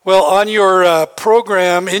Well, on your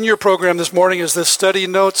program, in your program this morning is this study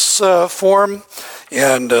notes form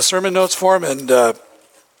and sermon notes form, and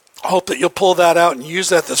hope that you'll pull that out and use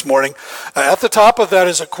that this morning. At the top of that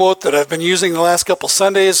is a quote that I've been using the last couple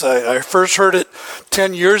Sundays. I first heard it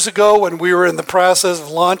 10 years ago when we were in the process of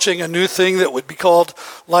launching a new thing that would be called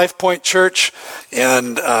Life Point Church,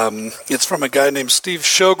 and it's from a guy named Steve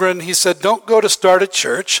Sjogren. He said, "Don't go to start a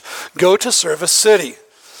church, go to serve a city.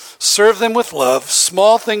 Serve them with love.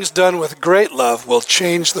 Small things done with great love will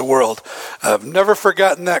change the world." I've never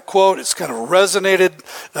forgotten that quote. It's kind of resonated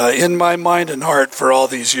in my mind and heart for all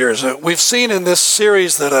these years. We've seen in this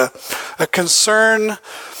series that a concern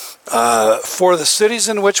for the cities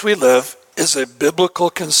in which we live is a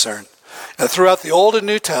biblical concern. And throughout the Old and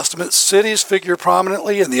New Testament, cities figure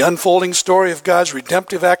prominently in the unfolding story of God's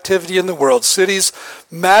redemptive activity in the world. Cities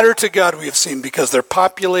matter to God, we have seen, because they're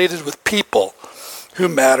populated with people who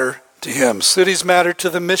matter to him. Cities matter to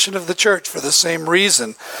the mission of the church for the same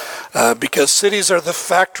reason, because cities are the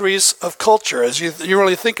factories of culture. As you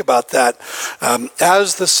really think about that,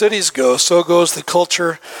 as the cities go, so goes the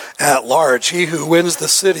culture at large. He who wins the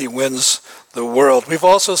city wins the world. We've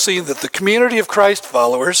also seen that the community of Christ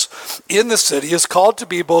followers in the city is called to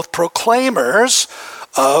be both proclaimers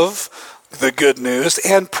of the good news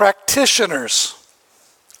and practitioners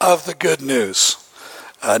of the good news.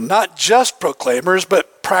 Not just proclaimers,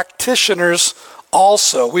 but practitioners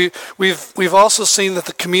also. We've also seen that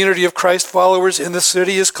the community of Christ followers in the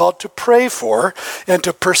city is called to pray for and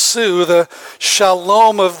to pursue the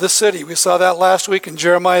shalom of the city. We saw that last week in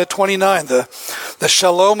Jeremiah 29, the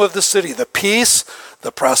shalom of the city, the peace,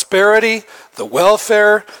 the prosperity, the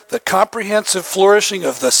welfare, the comprehensive flourishing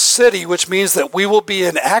of the city, which means that we will be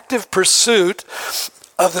in active pursuit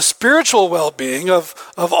of the spiritual well-being of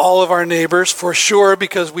all of our neighbors, for sure,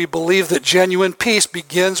 because we believe that genuine peace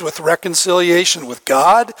begins with reconciliation with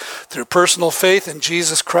God through personal faith in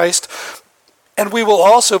Jesus Christ. And we will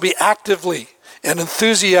also be actively and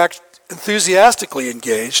enthusiastically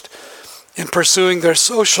engaged in pursuing their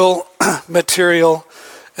social, material,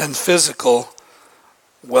 and physical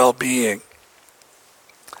well-being.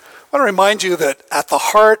 I want to remind you that at the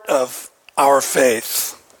heart of our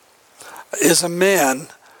faith is a man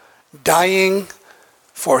dying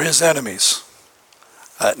for his enemies,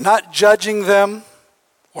 not judging them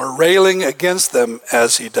or railing against them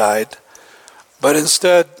as he died, but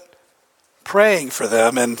instead praying for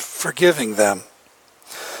them and forgiving them.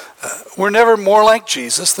 We're never more like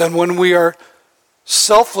Jesus than when we are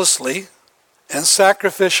selflessly and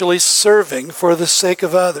sacrificially serving for the sake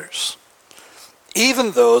of others,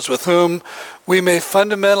 even those with whom we may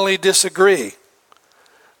fundamentally disagree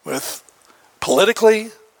with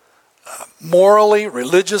politically, morally,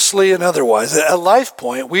 religiously, and otherwise. At Life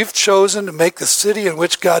Point, we've chosen to make the city in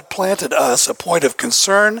which God planted us a point of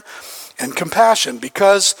concern and compassion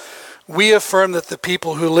because we affirm that the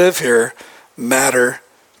people who live here matter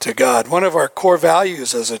to God. One of our core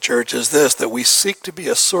values as a church is this, that we seek to be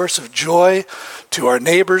a source of joy to our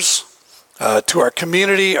neighbors, to our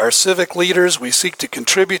community, our civic leaders. We seek to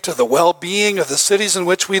contribute to the well-being of the cities in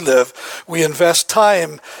which we live. We invest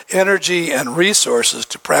time, energy, and resources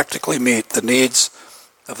to practically meet the needs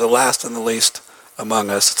of the last and the least among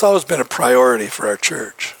us. It's always been a priority for our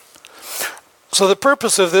church. So the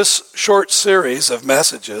purpose of this short series of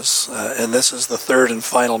messages, and this is the third and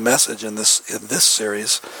final message in this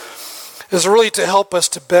series, is really to help us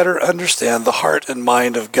to better understand the heart and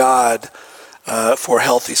mind of God for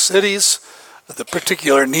healthy cities, the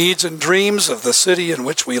particular needs and dreams of the city in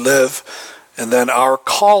which we live, and then our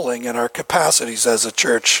calling and our capacities as a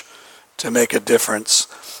church to make a difference.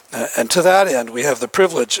 And to that end, we have the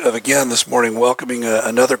privilege of, again, this morning welcoming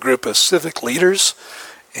another group of civic leaders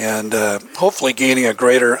and hopefully gaining a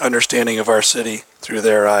greater understanding of our city through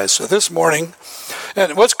their eyes. So this morning,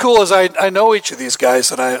 and what's cool is I know each of these guys,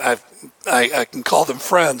 and I can call them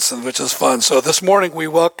friends, which is fun. So this morning we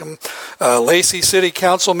welcome Lacey City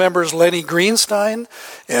Council members Lenny Greenstein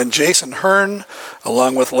and Jason Hearn,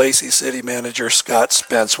 along with Lacey City Manager Scott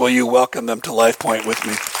Spence. Will you welcome them to Life Point with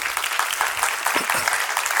me?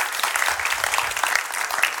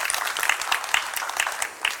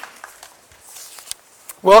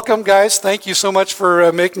 Welcome, guys. Thank you so much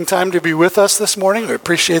for making time to be with us this morning. We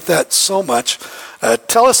appreciate that so much.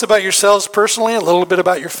 Tell us about yourselves personally, a little bit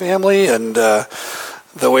about your family, and the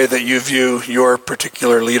way that you view your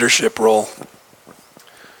particular leadership role.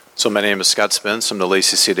 So my name is Scott Spence. I'm the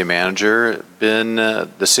Lacey City Manager. Been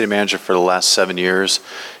the city manager for the last 7 years.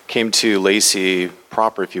 Came to Lacey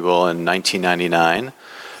proper, if you will, in 1999.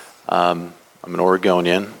 I'm an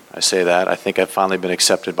Oregonian. I say that. I think I've finally been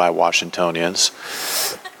accepted by Washingtonians.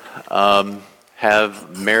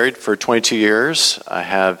 Have married for 22 years. I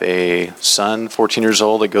have a son, 14 years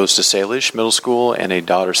old, that goes to Salish Middle School, and a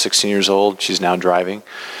daughter, 16 years old. She's now driving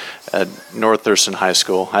at North Thurston High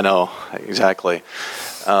School. I know, exactly.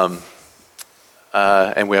 And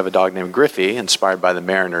we have a dog named Griffey, inspired by the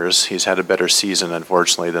Mariners. He's had a better season,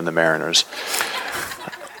 unfortunately, than the Mariners.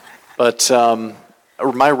 But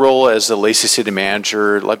my role as the Lacey City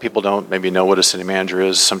Manager, a lot of people don't maybe know what a city manager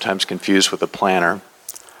is, sometimes confused with a planner.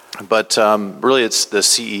 But really, it's the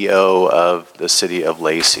CEO of the city of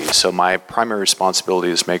Lacey. So my primary responsibility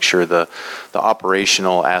is make sure the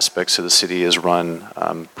operational aspects of the city is run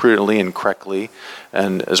prudently and correctly,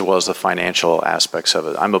 and as well as the financial aspects of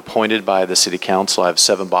it. I'm appointed by the city council. I have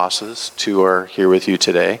 7 bosses. 2 are here with you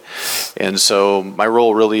today. And so my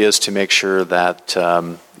role really is to make sure that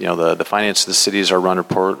the finance of the cities are run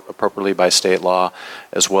appropriately by state law,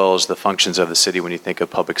 as well as the functions of the city when you think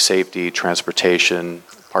of public safety, transportation,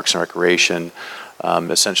 parks and recreation,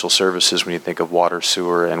 essential services when you think of water,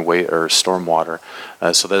 sewer, and stormwater.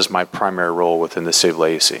 So that is my primary role within the city of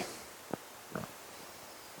Lacey.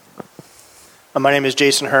 My name is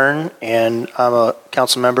Jason Hearn, and I'm a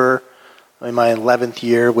council member in my 11th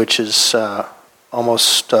year, which is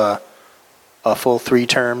almost a full 3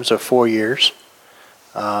 terms of 4 years.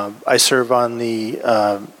 I serve on the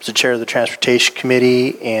chair of the Transportation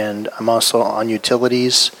Committee, and I'm also on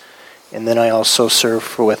utilities. And then I also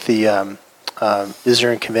serve with the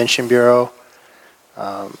Visitor and Convention Bureau,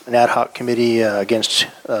 an ad hoc committee against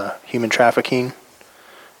human trafficking,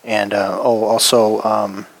 and also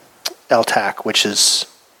LTAC, which is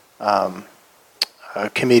a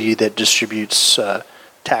committee that distributes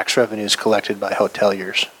tax revenues collected by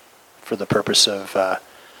hoteliers for the purpose of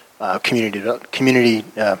community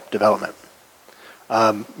development.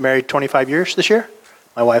 Married 25 years this year.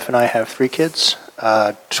 My wife and I have 3 kids,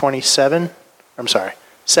 17.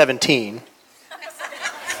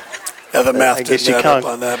 Yeah, the math I guess didn't you add up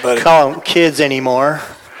on that, buddy. call them kids anymore.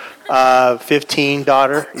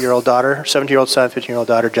 15-year-old daughter, 17-year-old son, 15-year-old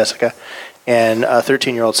daughter, Jessica, and a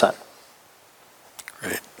 13-year-old son.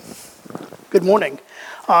 Great. Good morning.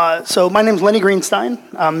 So my name is Lenny Greenstein.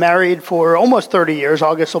 I'm married for almost 30 years.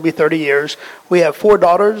 August will be 30 years. We have 4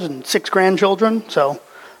 daughters and 6 grandchildren, so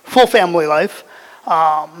full family life.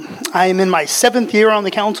 I am in my 7th year on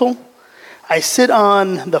the council. I sit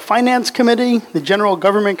on the Finance Committee, the General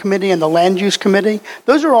Government Committee, and the Land Use Committee.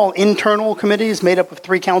 Those are all internal committees made up of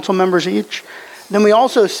 3 council members each. Then we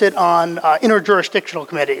also sit on interjurisdictional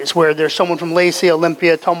committees where there's someone from Lacey,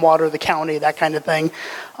 Olympia, Tumwater, the county, that kind of thing.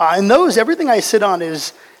 And those, everything I sit on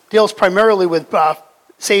deals primarily with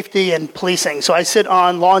safety and policing. So I sit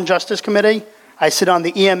on Law and Justice Committee, I sit on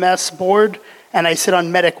the EMS board, and I sit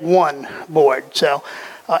on Medic 1 board,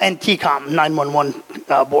 and TCOM 911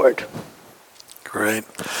 board. Great.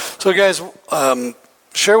 So guys,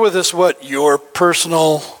 share with us what your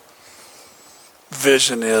personal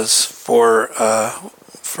vision is for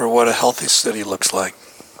what a healthy city looks like.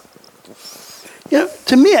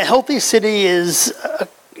 To me, a healthy city is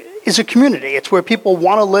a community. It's where people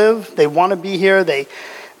want to live, they want to be here, they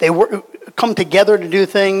come together to do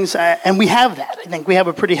things, and we have that. I think we have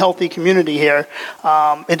a pretty healthy community here.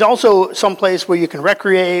 It's also someplace where you can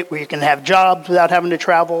recreate, where you can have jobs without having to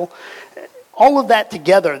travel. All of that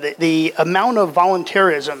together, the amount of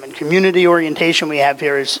volunteerism and community orientation we have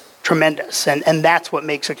here is tremendous, and that's what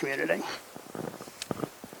makes a community.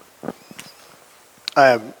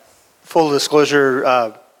 Full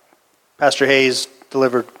disclosure, Pastor Hayes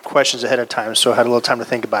delivered questions ahead of time, so I had a little time to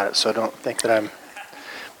think about it, so don't think that I'm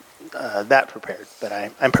that prepared, but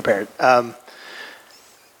I'm prepared.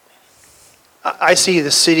 I see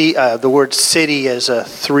the city, the word city, as a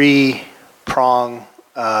 3-prong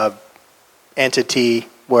entity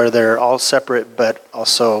where they're all separate but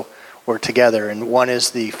also work together. And one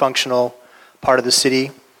is the functional part of the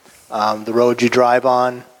city, the road you drive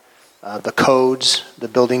on, the codes, the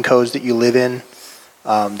building codes that you live in,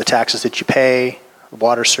 the taxes that you pay,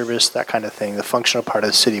 water service, that kind of thing, the functional part of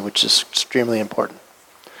the city, which is extremely important.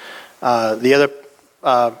 The other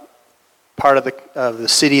part of the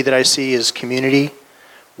city that I see is community,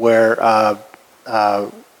 where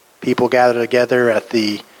people gather together at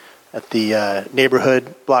the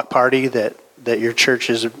neighborhood block party that your church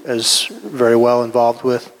is very well involved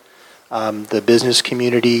with, the business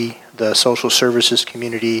community, the social services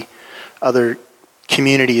community, other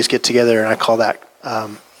communities get together, and I call that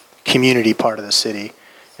community part of the city.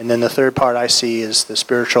 And then the third part I see is the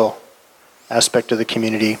spiritual aspect of the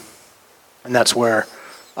community, and that's where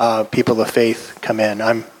people of faith come in.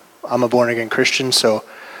 I'm a born-again Christian, so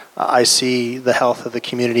I see the health of the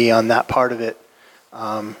community on that part of it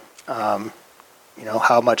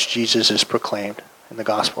how much Jesus is proclaimed in the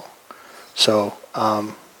gospel. So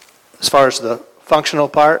as far as the functional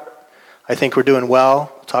part, I think we're doing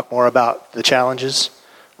well. We'll talk more about the challenges,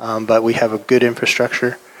 but we have a good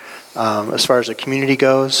infrastructure. As far as the community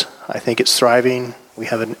goes, I think it's thriving. We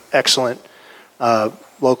have an excellent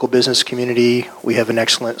local business community. We have an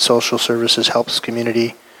excellent social services helps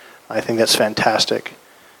community. I think that's fantastic.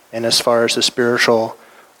 And as far as the spiritual,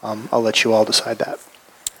 I'll let you all decide that.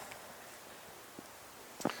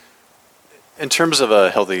 In terms of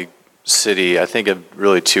a healthy city, I think of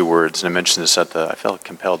really two words, and I mentioned this I felt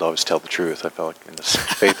compelled to always tell the truth. I felt like in this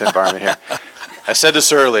faith environment here. I said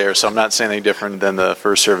this earlier, so I'm not saying anything different than the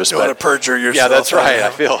first service. You want to perjure yourself. Yeah, that's right. I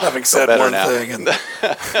feel having said better one now. thing. And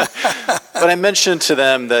But I mentioned to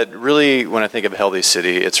them that really, when I think of a healthy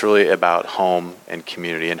city, it's really about home and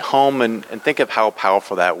community. And home, and think of how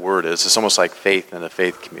powerful that word is. It's almost like faith in the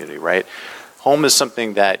faith community, right? Home is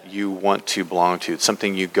something that you want to belong to. It's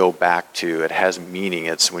something you go back to. It has meaning.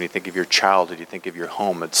 It's when you think of your childhood, you think of your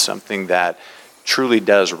home. It's something that truly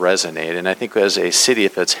does resonate. And I think as a city,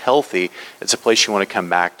 if it's healthy, it's a place you want to come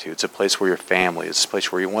back to. It's a place where your family is. It's a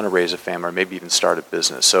place where you want to raise a family or maybe even start a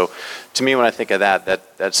business. So to me, when I think of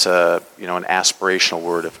that's an aspirational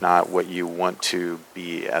word, if not what you want to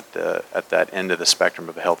be at that end of the spectrum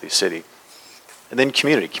of a healthy city. And then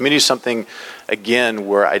community. Community is something, again,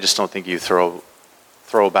 where I just don't think you throw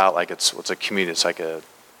about like what's a community. It's like a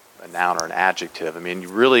noun or an adjective. I mean,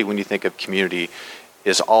 really, when you think of community,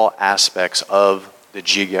 is all aspects of the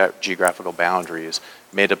geographical boundaries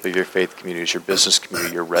made up of your faith communities, your business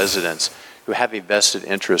community, your residents, who have a vested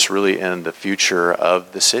interest really in the future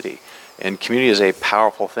of the city. And community is a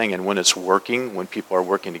powerful thing, and when it's working, when people are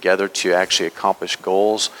working together to actually accomplish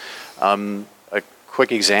goals. A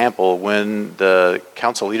quick example, when the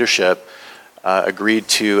council leadership agreed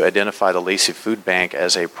to identify the Lacey Food Bank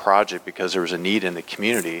as a project because there was a need in the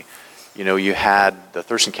community, you had the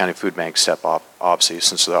Thurston County Food Bank step up, obviously,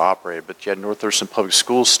 since they're operated, but you had North Thurston Public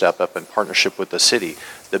Schools step up in partnership with the city.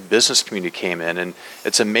 The business community came in, and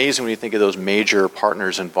it's amazing when you think of those major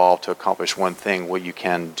partners involved to accomplish one thing, what you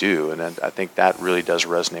can do, and I think that really does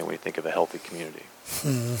resonate when you think of a healthy community.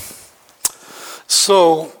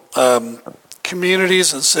 So,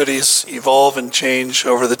 communities and cities evolve and change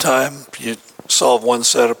over the time. You solve one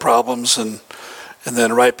set of problems, and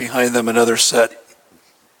then right behind them another set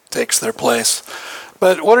takes their place.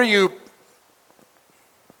 But what are you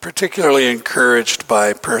particularly encouraged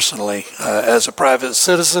by personally as a private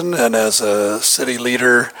citizen and as a city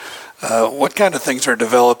leader? What kind of things are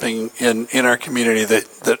developing in our community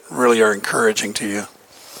that really are encouraging to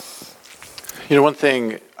you? One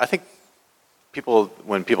thing, I think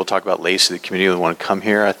when people talk about Lacey, the community that want to come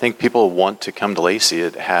here, I think people want to come to Lacey.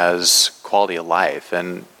 It has quality of life.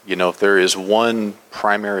 And, if there is one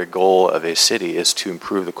primary goal of a city is to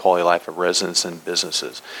improve the quality of life of residents and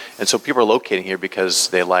businesses. And so people are locating here because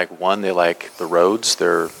they like the roads,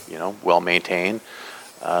 they're, well maintained.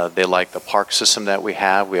 They like the park system that we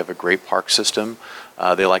have. We have a great park system.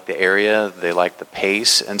 They like the area, they like the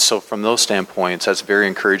pace. And so from those standpoints, that's very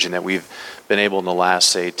encouraging that we've been able in the last,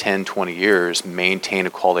 say, 10, 20 years, maintain a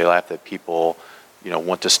quality of life that people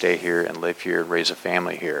want to stay here and live here and raise a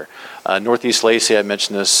family here. Northeast Lacey, I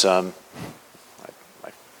mentioned this,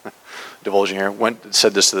 divulging here,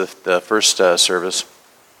 said this to the first service.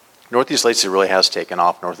 Northeast Lacey really has taken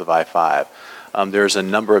off north of I-5. There's a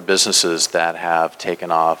number of businesses that have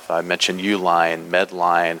taken off. I mentioned Uline,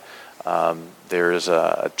 Medline. There's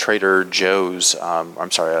a Trader Joe's,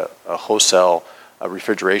 a wholesale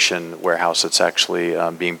refrigeration warehouse that's actually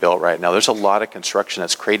being built right now. There's a lot of construction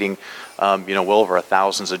that's creating, well over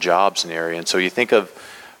thousands of jobs in the area. And so you think of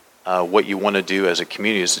what you want to do as a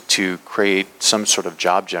community is to create some sort of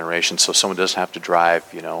job generation so someone doesn't have to drive,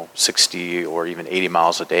 60 or even 80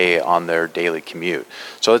 miles a day on their daily commute.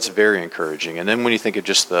 So that's very encouraging. And then when you think of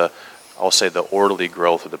just the orderly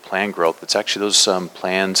growth or the planned growth, it's actually those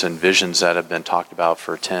plans and visions that have been talked about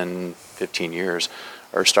for 10, 15 years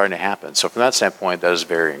are starting to happen. So from that standpoint, that is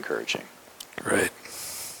very encouraging. Great.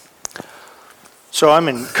 So I'm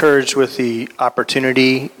encouraged with the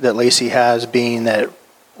opportunity that Lacey has, being that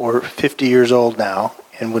we're 50 years old now,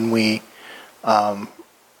 and when we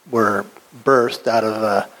were birthed out of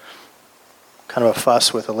a kind of a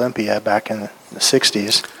fuss with Olympia back in the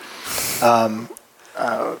 60s,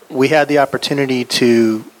 we had the opportunity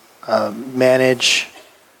to manage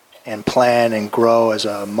and plan and grow as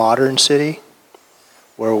a modern city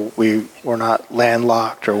where we were not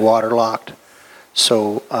landlocked or waterlocked.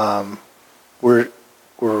 So we're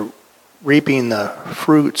reaping the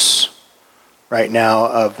fruits right now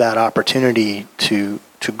of that opportunity to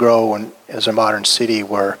grow as a modern city,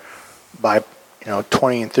 where by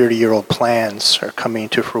 20 and 30-year-old plans are coming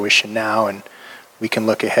to fruition now, and we can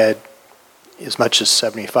look ahead as much as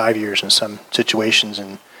 75 years in some situations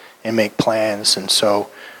and make plans. And so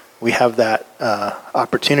we have that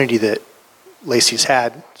opportunity that Lacey's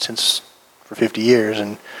had for 50 years,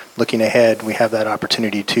 and looking ahead, we have that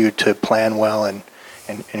opportunity to plan well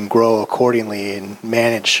and grow accordingly and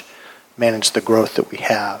manage the growth that we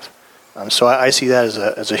have. So I see that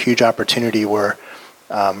as a huge opportunity where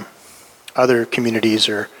other communities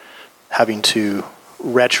are having to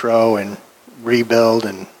retro and rebuild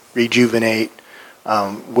and rejuvenate.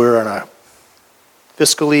 We're on a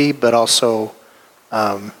fiscally, but also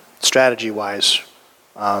strategy-wise,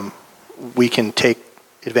 we can take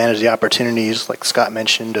advantage of the opportunities, like Scott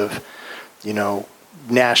mentioned, of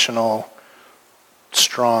national,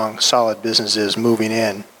 strong, solid businesses moving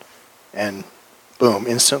in, and boom,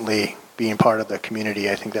 instantly being part of the community.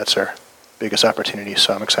 I think that's our biggest opportunity.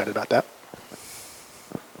 So I'm excited about that.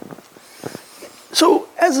 So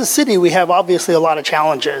as a city, we have obviously a lot of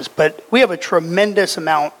challenges, but we have a tremendous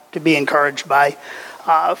amount to be encouraged by.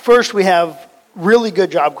 First, we have really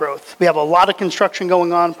good job growth. We have a lot of construction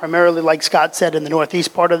going on, primarily, like Scott said, in the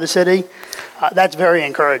northeast part of the city. That's very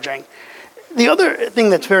encouraging. The other thing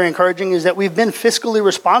that's very encouraging is that we've been fiscally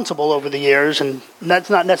responsible over the years, and that's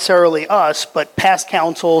not necessarily us, but past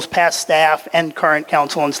councils, past staff, and current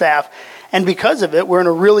council and staff. And because of it, we're in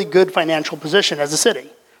a really good financial position as a city.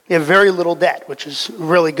 We have very little debt, which is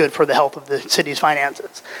really good for the health of the city's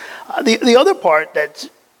finances. The other part that's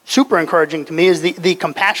super encouraging to me is the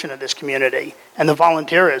compassion of this community and the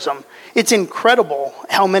volunteerism. It's incredible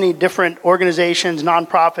how many different organizations,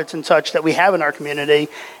 nonprofits, and such that we have in our community,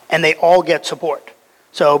 and they all get support.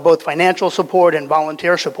 So both financial support and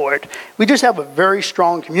volunteer support. We just have a very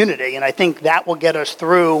strong community, and I think that will get us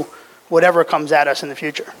through whatever comes at us in the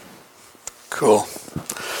future. Cool.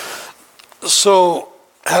 So,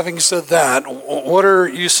 having said that, what are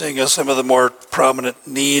you seeing as some of the more prominent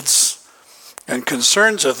needs and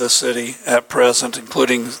concerns of the city at present,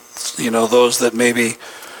 including, those that may be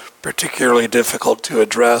particularly difficult to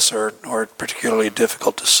address or particularly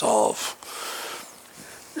difficult to solve?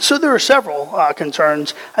 So there are several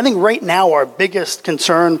concerns. I think right now our biggest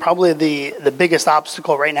concern, probably the biggest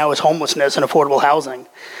obstacle right now, is homelessness and affordable housing.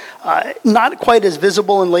 Not quite as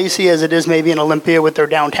visible in Lacey as it is maybe in Olympia with their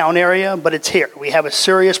downtown area, but it's here. We have a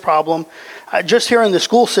serious problem. Just here in the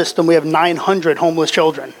school system, we have 900 homeless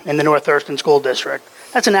children in the North Thurston School District.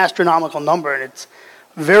 That's an astronomical number, and it's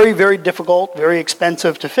very, very difficult, very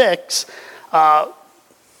expensive to fix,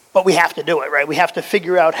 but we have to do it, right? We have to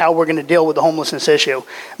figure out how we're going to deal with the homelessness issue.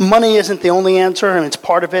 Money isn't the only answer, and it's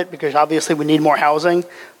part of it because obviously we need more housing,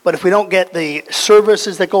 but if we don't get the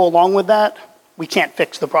services that go along with that, we can't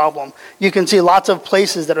fix the problem. You can see lots of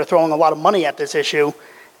places that are throwing a lot of money at this issue.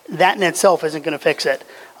 That in itself isn't going to fix it.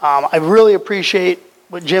 I really appreciate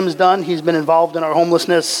what Jim's done. He's been involved in our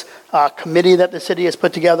homelessness committee that the city has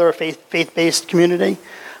put together, a faith-based community.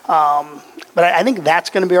 But I think that's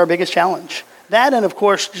going to be our biggest challenge. That and, of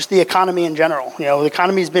course, just the economy in general. The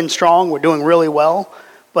economy's been strong. We're doing really well.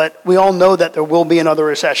 But we all know that there will be another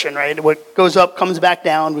recession, right? What goes up comes back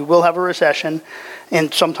down. We will have a recession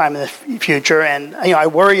sometime in the future. And I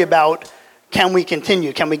worry about, can we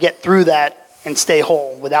continue? Can we get through that and stay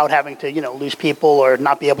whole without having to, lose people or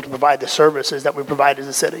not be able to provide the services that we provide as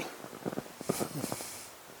a city?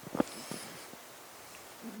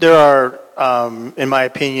 There are, in my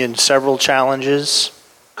opinion, several challenges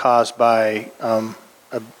caused by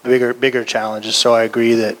bigger challenges. So I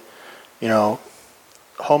agree that,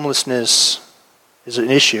 homelessness is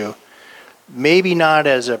an issue, maybe not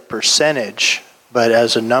as a percentage, but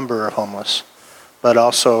as a number of homeless, but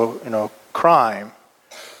also, crime.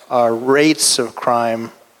 Our rates of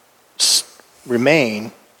crime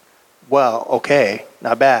remain, okay,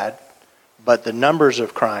 not bad, but the numbers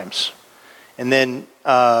of crimes. And then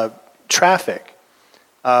traffic.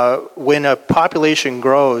 When a population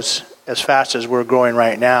grows as fast as we're growing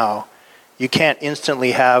right now, you can't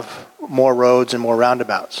instantly have more roads and more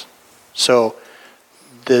roundabouts. So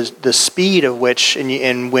the speed of which,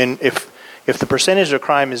 if the percentage of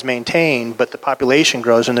crime is maintained, but the population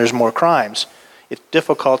grows and there's more crimes, it's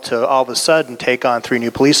difficult to all of a sudden take on 3 new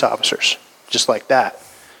police officers, just like that.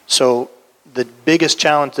 So the biggest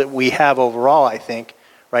challenge that we have overall, I think,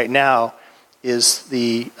 right now, is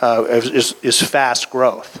is fast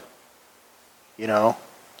growth.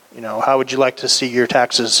 How would you like to see your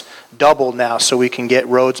taxes double now so we can get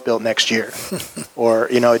roads built next year? Or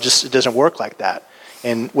it doesn't work like that.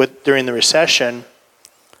 And during the recession,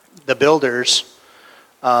 the builders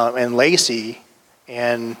and Lacey,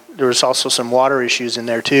 and there was also some water issues in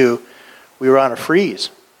there too, we were on a freeze.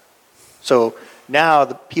 So now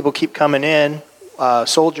the people keep coming in,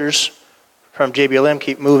 soldiers from JBLM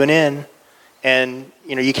keep moving in, and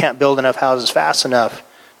you can't build enough houses fast enough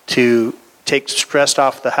to take stress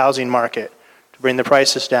off the housing market, to bring the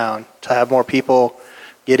prices down, to have more people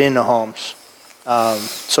get into homes.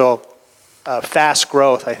 So fast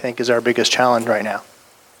growth, I think, is our biggest challenge right now.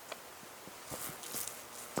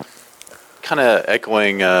 Kind of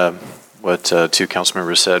echoing what two council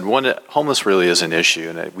members said. One, homeless really is an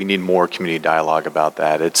issue, and we need more community dialogue about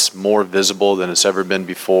that. It's more visible than it's ever been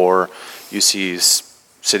before. You see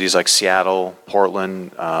cities like Seattle,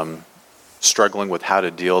 Portland, struggling with how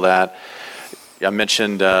to deal that. I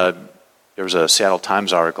mentioned there was a Seattle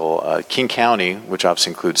Times article. King County, which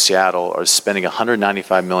obviously includes Seattle, are spending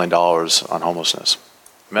 $195 million on homelessness.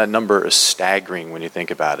 That number is staggering when you think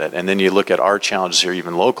about it. And then you look at our challenges here,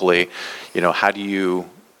 even locally. How do you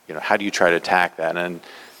try to attack that? And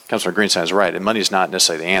Councilor Greenstein is right. And money is not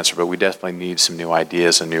necessarily the answer, but we definitely need some new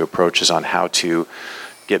ideas and new approaches on how to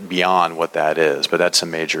get beyond what that is. But that's a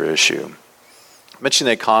major issue. I mentioned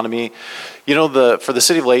the economy. For the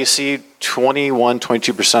city of Lacey,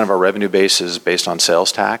 22% of our revenue base is based on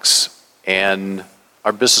sales tax, and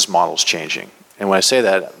our business model is changing. And when I say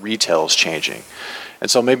that, retail is changing. And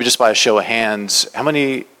so maybe just by a show of hands, how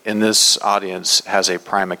many in this audience has a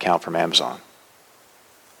Prime account from Amazon?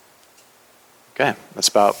 Okay,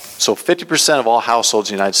 so 50% of all households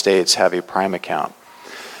in the United States have a Prime account.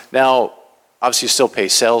 Now, obviously you still pay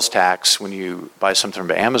sales tax when you buy something from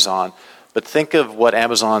Amazon, but think of what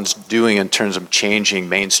Amazon's doing in terms of changing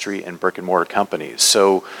Main Street and brick and mortar companies.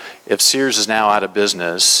 So if Sears is now out of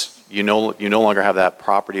business, you no longer have that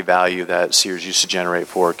property value that Sears used to generate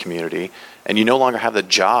for a community, and you no longer have the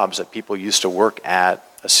jobs that people used to work at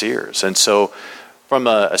a Sears. And so from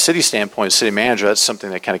a city standpoint, city manager, that's something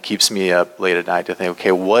that kind of keeps me up late at night to think,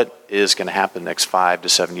 okay, what is going to happen the next 5 to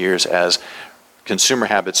 7 years as consumer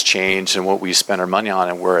habits change and what we spend our money on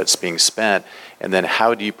and where it's being spent, and then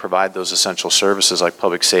how do you provide those essential services like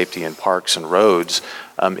public safety and parks and roads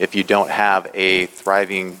if you don't have a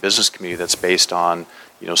thriving business community that's based on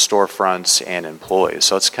storefronts and employees.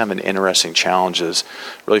 So it's kind of an interesting challenges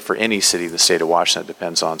really for any city in the state of Washington that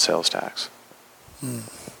depends on sales tax.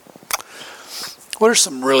 What are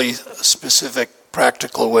some really specific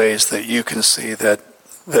practical ways that you can see that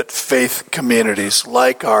faith communities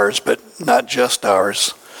like ours, but not just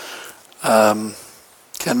ours,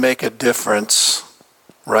 can make a difference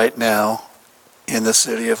right now in the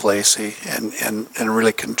city of Lacey and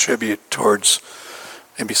really contribute towards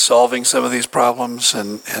maybe solving some of these problems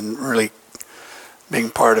and really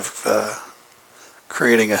being part of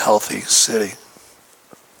creating a healthy city?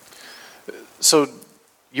 So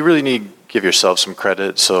you really need to give yourself some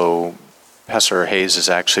credit. So Pastor Hayes has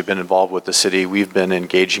actually been involved with the city. We've been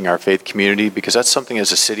engaging our faith community because that's something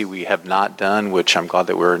as a city we have not done, which I'm glad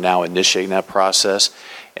that we're now initiating that process.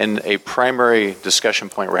 And a primary discussion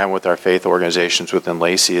point we're having with our faith organizations within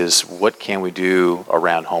Lacey is what can we do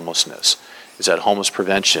around homelessness? Is that homeless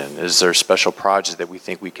prevention? Is there special projects that we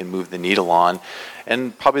think we can move the needle on?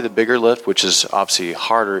 And probably the bigger lift, which is obviously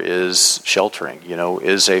harder, is sheltering.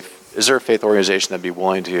 Is there a faith organization that'd be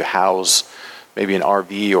willing to house maybe an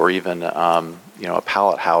RV or even a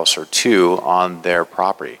pallet house or two on their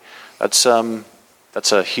property? That's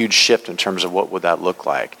a huge shift in terms of what would that look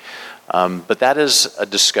like. But that is a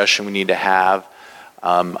discussion we need to have.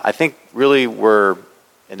 I think really we're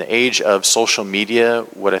in the age of social media.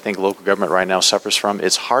 What I think local government right now suffers from,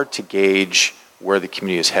 it's hard to gauge where the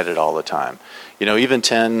community is headed all the time. Even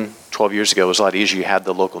 10, 12 years ago, it was a lot easier. You had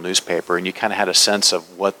the local newspaper, and you kind of had a sense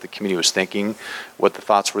of what the community was thinking, what the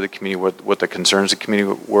thoughts were of the community, what the concerns of the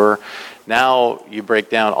community were. Now you break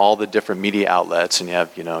down all the different media outlets, and you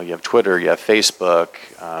have Twitter, you have Facebook,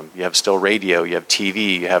 you have still radio, you have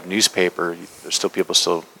TV, you have newspaper. There's still people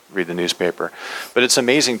still read the newspaper. But it's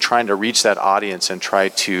amazing trying to reach that audience and try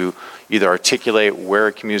to either articulate where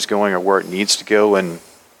a community is going or where it needs to go. And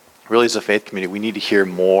really, as a faith community, we need to hear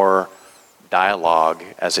more dialogue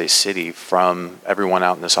as a city from everyone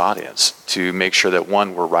out in this audience to make sure that,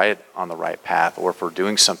 one, we're right on the right path, or if we're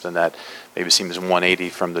doing something that maybe seems 180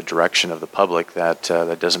 from the direction of the public, that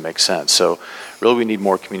doesn't make sense. So really we need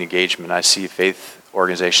more community engagement. I see faith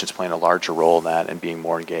organizations playing a larger role in that and being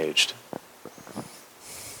more engaged.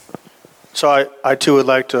 So I too would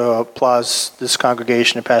like to applaud this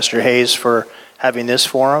congregation and Pastor Hayes for having this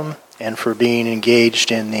forum and for being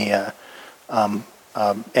engaged in the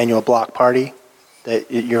annual block party that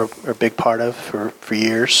you're a big part of for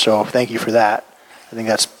years. So thank you for that. I think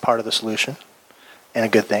that's part of the solution and a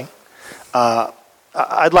good thing.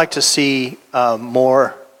 I'd like to see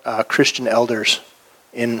more Christian elders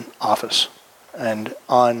in office and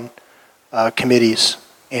on committees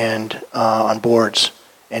and on boards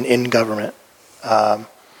and in government.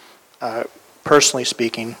 Personally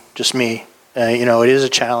speaking, just me, it is a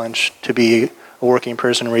challenge to be a working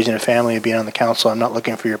person raising a family and being on the council. I'm not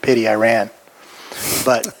looking for your pity. I ran.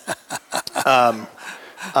 But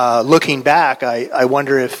looking back, I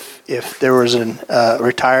wonder if there was a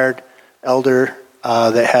retired elder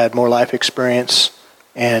that had more life experience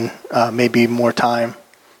and maybe more time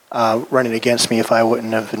running against me, if I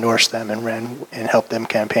wouldn't have endorsed them and ran and helped them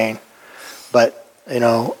campaign. But,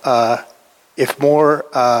 if more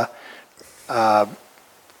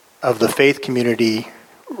of the faith community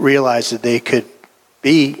realized that they could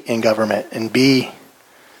be in government and be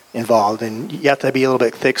involved, and you have to be a little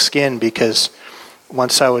bit thick-skinned, because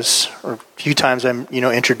a few times I'm,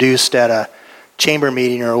 introduced at a chamber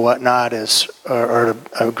meeting or whatnot or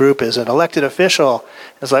a group as an elected official.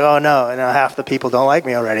 It's like, oh no, half the people don't like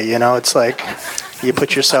me already. It's like you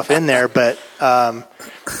put yourself in there, but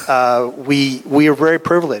we are very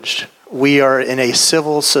privileged. We are in a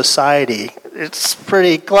civil society. It's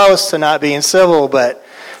pretty close to not being civil, but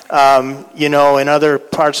in other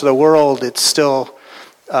parts of the world, it's still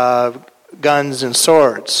guns and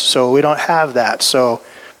swords. So we don't have that. So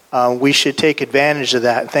we should take advantage of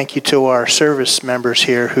that. Thank you to our service members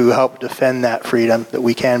here who help defend that freedom, that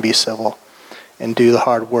we can be civil and do the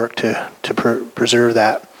hard work to preserve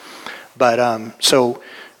that. But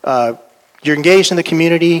you're engaged in the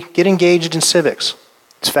community. Get engaged in civics.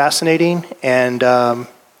 It's fascinating, and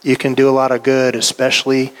you can do a lot of good,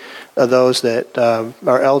 especially those that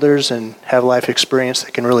are elders and have life experience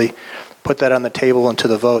that can really put that on the table and to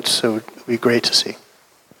the votes. So it would be great to see.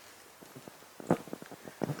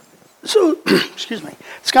 So, excuse me,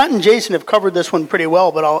 Scott and Jason have covered this one pretty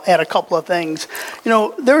well, but I'll add a couple of things.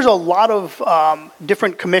 There's a lot of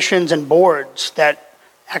different commissions and boards that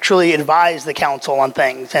actually advise the council on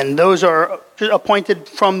things, and those are appointed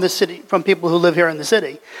from the city, from people who live here in the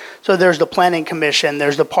city. So there's the planning commission,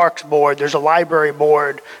 there's the parks board, there's a library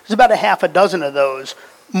board. There's about a half a dozen of those.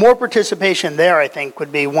 More participation there, I think,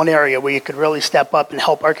 would be one area where you could really step up and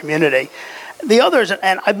help our community. The others,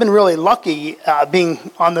 and I've been really lucky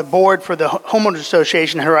being on the board for the Homeowners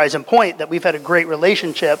Association Horizon Point, that we've had a great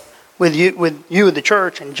relationship with you, the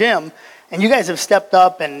church, and Jim, and you guys have stepped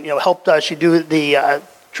up and helped us. You do the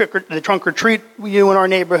trunk or treat in our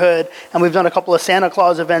neighborhood, and we've done a couple of Santa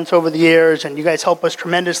Claus events over the years, and you guys help us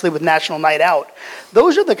tremendously with National Night Out.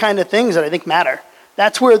 Those are the kind of things that I think matter.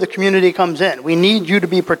 That's where the community comes in. We need you to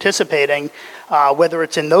be participating, whether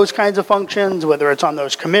it's in those kinds of functions, whether it's on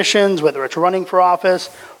those commissions, whether it's running for office,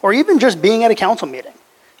 or even just being at a council meeting.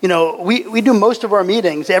 We do most of our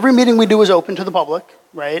meetings. Every meeting we do is open to the public,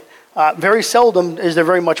 right? Very seldom is there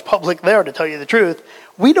very much public there, to tell you the truth.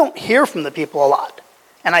 We don't hear from the people a lot.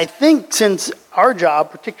 And I think since our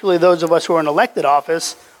job, particularly those of us who are in elected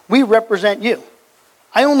office, we represent you.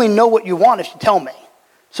 I only know what you want if you tell me.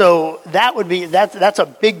 So that's a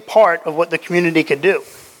big part of what the community could do.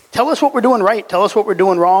 Tell us what we're doing right. Tell us what we're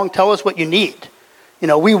doing wrong. Tell us what you need.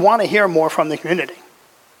 We want to hear more from the community.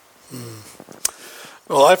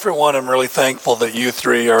 Well, I, for one, am really thankful that you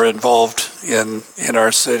three are involved in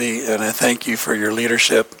our city, and I thank you for your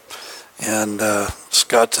leadership. And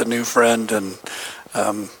Scott's a new friend, and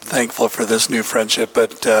thankful for this new friendship,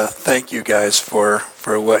 but thank you guys for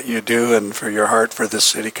what you do and for your heart for this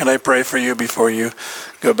city. Can I pray for you before you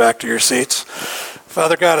go back to your seats?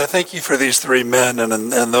 Father God, I thank you for these three men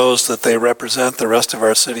and those that they represent, the rest of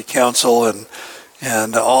our city council,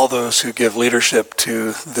 and all those who give leadership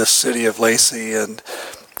to this city of Lacey. And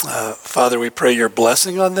Father, we pray your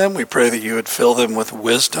blessing on them. We pray that you would fill them with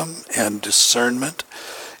wisdom and discernment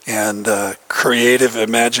and creative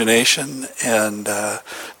imagination and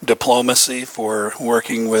diplomacy for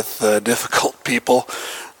working with difficult people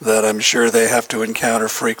that I'm sure they have to encounter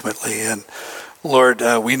frequently. And Lord,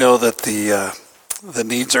 we know that the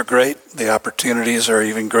needs are great, the opportunities are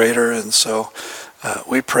even greater, and so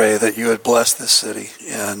we pray that you would bless this city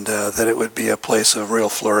and that it would be a place of real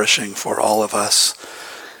flourishing for all of us.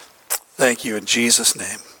 Thank you in Jesus'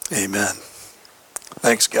 name. Amen.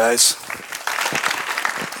 Thanks, guys.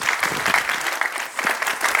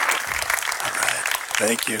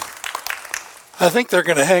 Thank you. I think they're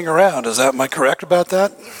going to hang around. Am I correct about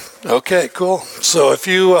that? Okay, cool. So if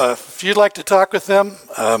you'd like to talk with them,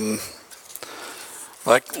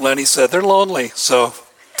 like Lenny said, they're lonely. So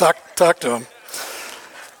talk to them.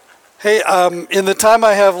 Hey, in the time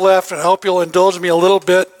I have left, and I hope you'll indulge me a little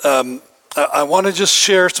bit, I want to just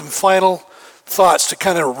share some final thoughts to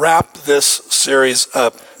kind of wrap this series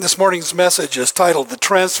up. This morning's message is titled The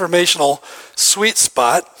Transformational Sweet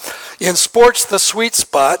Spot. In sports, the sweet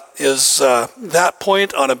spot is that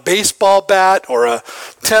point on a baseball bat or a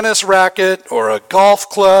tennis racket or a golf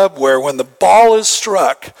club where when the ball is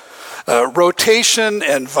struck, rotation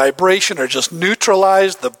and vibration are just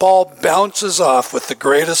neutralized. The ball bounces off with the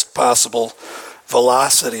greatest possible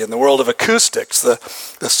velocity. In the world of acoustics, the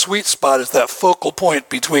sweet spot is that focal point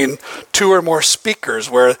between two or more speakers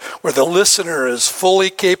where the listener is fully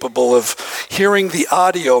capable of hearing the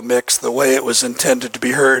audio mix the way it was intended to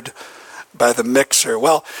be heard by the mixer.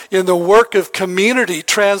 Well, in the work of community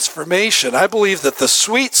transformation, I believe that the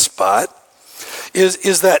sweet spot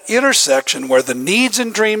is that intersection where the needs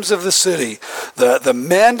and dreams of the city, the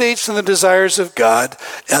mandates and the desires of God,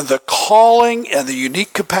 and the calling and the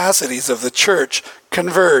unique capacities of the church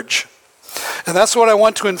converge. And that's what I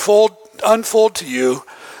want to unfold to you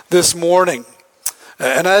this morning.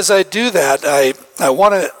 And as I do that, I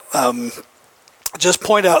want to just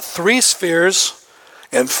point out 3 spheres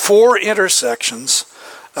and 4 intersections,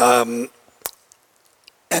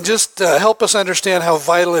 and just help us understand how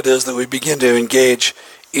vital it is that we begin to engage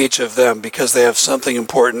each of them, because they have something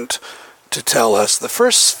important to tell us. The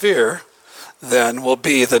first sphere, then, will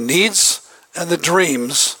be the needs and the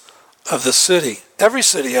dreams of the city. Every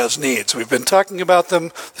city has needs. We've been talking about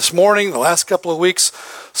them this morning, the last couple of weeks.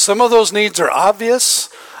 Some of those needs are obvious.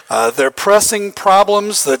 They're pressing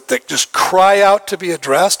problems that just cry out to be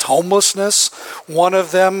addressed. Homelessness, one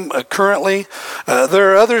of them currently.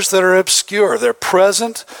 There are others that are obscure. They're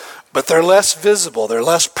present, but they're less visible. They're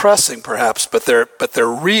less pressing, perhaps, but they're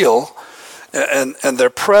real, and they're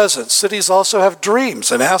present. Cities also have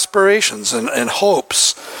dreams and aspirations and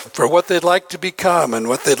hopes for what they'd like to become and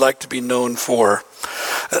what they'd like to be known for.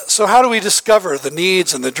 So how do we discover the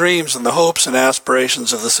needs and the dreams and the hopes and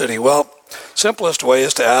aspirations of the city? Well, simplest way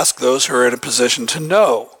is to ask those who are in a position to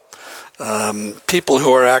know, people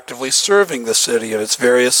who are actively serving the city in its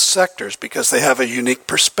various sectors, because they have a unique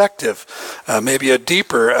perspective, maybe a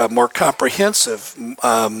deeper, more comprehensive,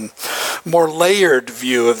 more layered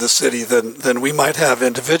view of the city than we might have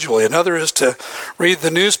individually. Another is to read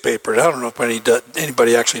the newspaper. I don't know if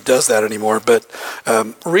anybody actually does that anymore, but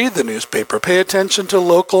read the newspaper. Pay attention to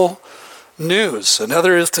local news.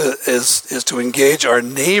 Another is to engage our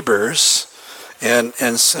neighbors and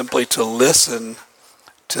simply to listen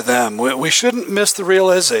to them. We shouldn't miss the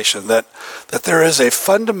realization that there is a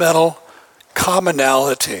fundamental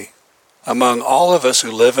commonality among all of us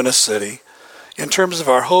who live in a city in terms of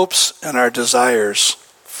our hopes and our desires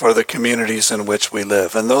for the communities in which we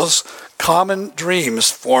live. And those common dreams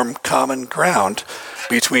form common ground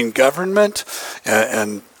between government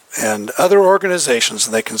and other organizations,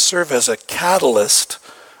 and they can serve as a catalyst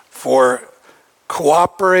for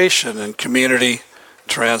cooperation and community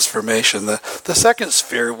transformation. The second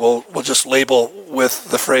sphere we'll just label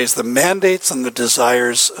with the phrase, the mandates and the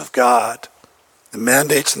desires of God. The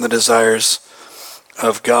mandates and the desires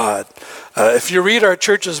of God. If you read our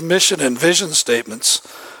church's mission and vision statements,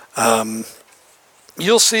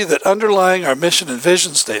 you'll see that underlying our mission and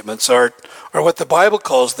vision statements are what the Bible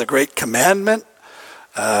calls the Great Commandment,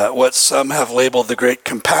 what some have labeled the Great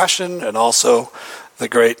Compassion, and also the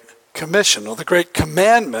Great Commission. Well, the Great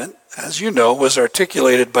Commandment, as you know, was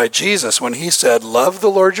articulated by Jesus when he said, love the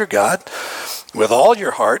Lord your God with all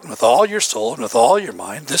your heart and with all your soul and with all your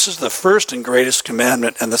mind. This is the first and greatest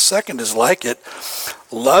commandment, and the second is like it.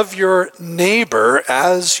 Love your neighbor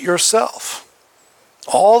as yourself.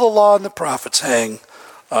 All the law and the prophets hang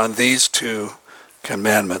on these 2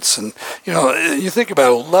 commandments. And, you think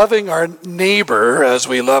about it, loving our neighbor as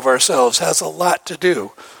we love ourselves has a lot to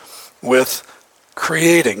do with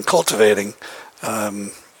cultivating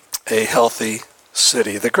a healthy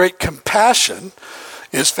city. The Great Compassion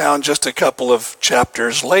is found just a couple of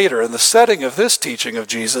chapters later, and the setting of this teaching of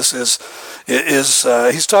Jesus is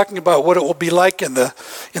he's talking about what it will be like in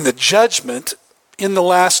the judgment in the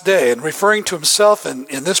last day, and referring to himself in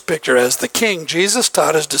this picture as the king. Jesus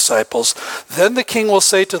taught his disciples, then the king will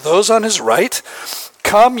say to those on his right,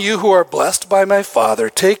 come, you who are blessed by my Father,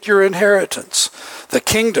 take your inheritance, the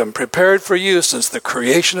kingdom prepared for you since the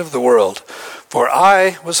creation of the world. For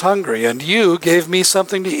I was hungry, and you gave me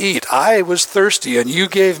something to eat. I was thirsty, and you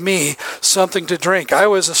gave me something to drink. I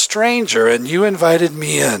was a stranger, and you invited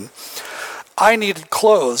me in. I needed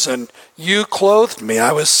clothes, and you clothed me.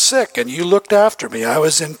 I was sick, and you looked after me. I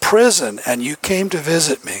was in prison, and you came to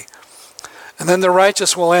visit me. And then the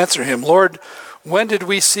righteous will answer him, Lord, when did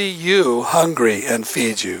we see you hungry and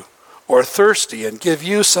feed you, or thirsty and give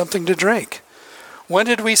you something to drink? When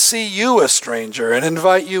did we see you a stranger and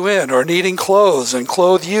invite you in, or needing clothes and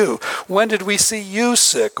clothe you? When did we see you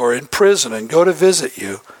sick or in prison and go to visit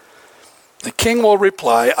you?' The king will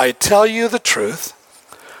reply, 'I tell you the truth.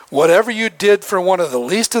 Whatever you did for one of the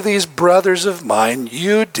least of these brothers of mine,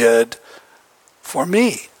 you did for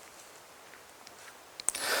me.'"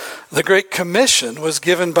 The Great Commission was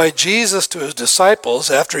given by Jesus to his disciples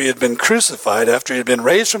after he had been crucified, after he had been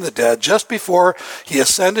raised from the dead, just before he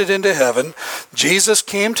ascended into heaven. Jesus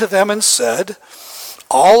came to them and said,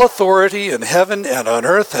 "All authority in heaven and on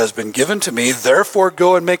earth has been given to me. Therefore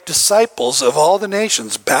go and make disciples of all the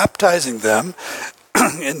nations, baptizing them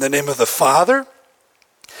in the name of the Father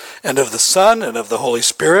and of the Son and of the Holy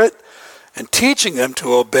Spirit, and teaching them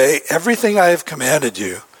to obey everything I have commanded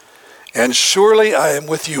you. And surely I am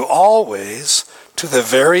with you always to the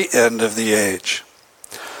very end of the age."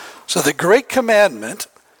 So the Great Commandment,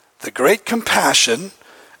 the Great Compassion,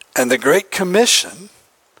 and the Great Commission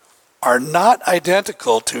are not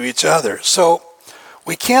identical to each other. So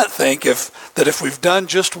we can't think that if we've done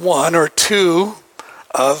just one or two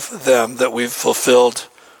of them that we've fulfilled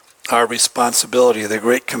our responsibility. The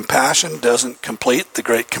Great Compassion doesn't complete the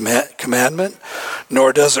Great Commandment,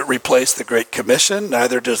 nor does it replace the Great Commission.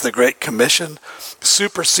 Neither does the Great Commission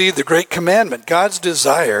supersede the Great Commandment. God's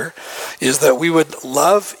desire is that we would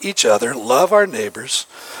love each other, love our neighbors,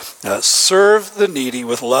 serve the needy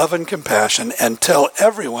with love and compassion, and tell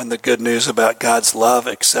everyone the good news about God's love,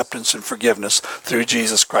 acceptance, and forgiveness through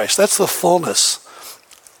Jesus Christ. That's the fullness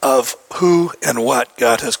of who and what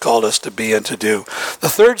God has called us to be and to do. The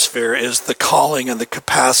third sphere is the calling and the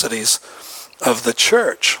capacities of the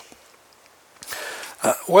church.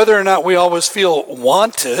 Whether or not we always feel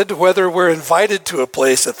wanted, whether we're invited to a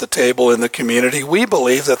place at the table in the community, we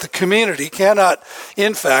believe that the community cannot,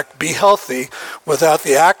 in fact, be healthy without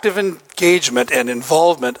the active engagement and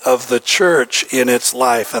involvement of the church in its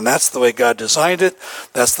life. And that's the way God designed it.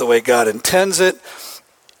 That's the way God intends it.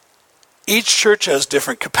 Each church has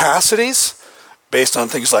different capacities based on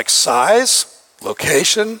things like size,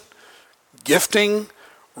 location, gifting,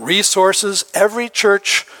 resources. Every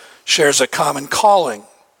church shares a common calling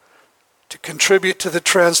to contribute to the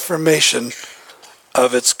transformation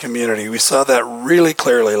of its community. We saw that really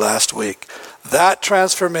clearly last week. That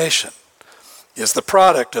transformation is the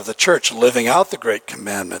product of the church living out the Great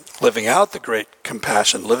Commandment, living out the Great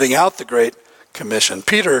Compassion, living out the Great Commission.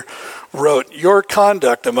 Peter wrote, "Your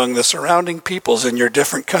conduct among the surrounding peoples in your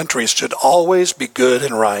different countries should always be good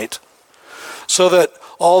and right, so that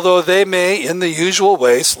although they may in the usual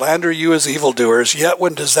way slander you as evildoers, yet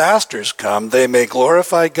when disasters come, they may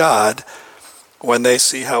glorify God when they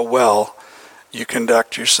see how well you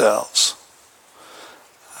conduct yourselves."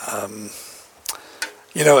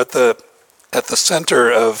 At the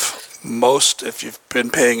center of most, if you've been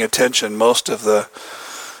paying attention, most of the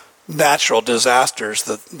natural disasters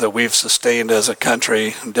that we've sustained as a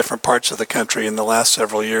country in different parts of the country in the last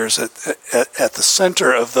several years, at the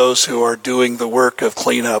center of those who are doing the work of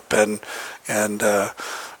cleanup and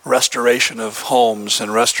restoration of homes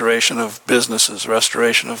and restoration of businesses,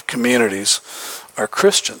 restoration of communities, are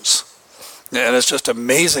Christians. And it's just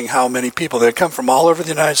amazing how many people, they come from all over the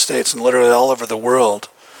United States and literally all over the world,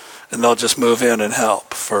 and they'll just move in and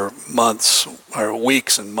help for months or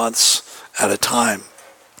weeks and months at a time.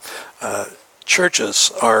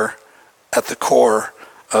 Churches are at the core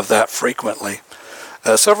of that frequently.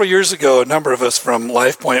 Several years ago, a number of us from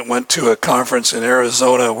LifePoint went to a conference in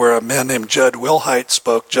Arizona where a man named Judd Wilhite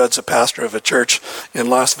spoke. Judd's a pastor of a church in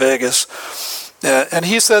Las Vegas. And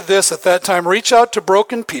he said this at that time: "Reach out to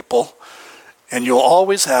broken people and you'll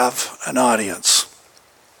always have an audience."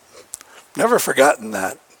 Never forgotten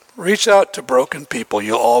that. Reach out to broken people,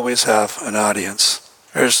 you'll always have an audience.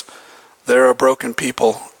 There are broken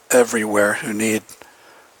people everywhere who need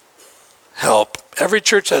help. Every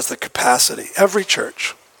church has the capacity. Every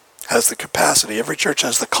church has the capacity. Every church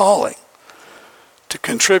has the calling to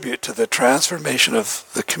contribute to the transformation of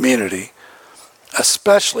the community,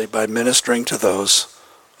 especially by ministering to those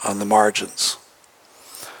on the margins.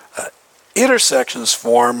 Intersections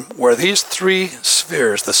form where these three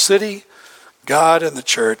spheres, the city, God, and the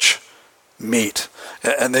church, meet.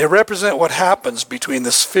 And they represent what happens between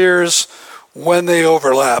the spheres when they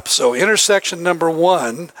overlap. So intersection number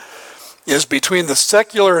one is between the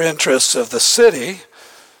secular interests of the city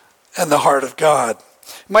and the heart of God.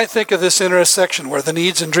 You might think of this intersection where the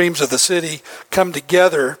needs and dreams of the city come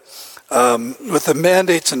together with the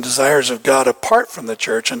mandates and desires of God apart from the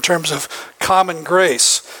church in terms of common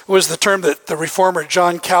grace. It was the term that the reformer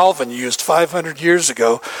John Calvin used 500 years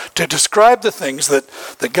ago to describe the things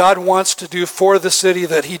that God wants to do for the city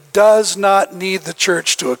that he does not need the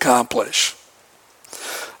church to accomplish.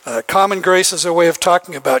 Common grace is a way of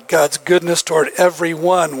talking about God's goodness toward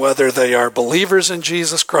everyone, whether they are believers in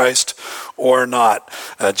Jesus Christ or not.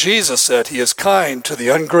 Jesus said he is kind to the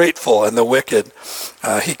ungrateful and the wicked.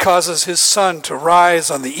 He causes his sun to rise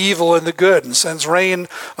on the evil and the good and sends rain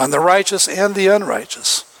on the righteous and the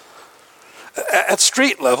unrighteous. At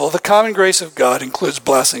street level, the common grace of God includes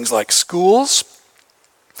blessings like schools,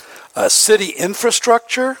 city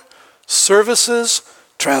infrastructure, services,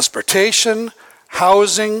 transportation,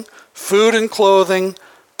 housing, food and clothing,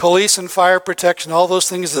 police and fire protection, all those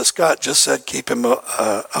things that Scott just said keep him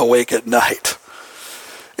awake at night.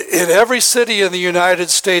 In every city in the United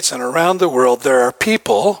States and around the world, there are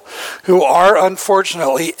people who are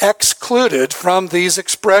unfortunately excluded from these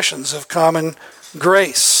expressions of common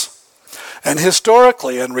grace. And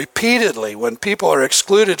historically and repeatedly, when people are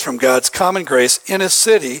excluded from God's common grace in a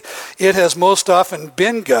city, it has most often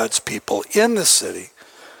been God's people in the city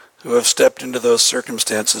who have stepped into those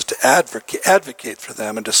circumstances to advocate for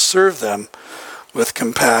them and to serve them with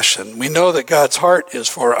compassion. We know that God's heart is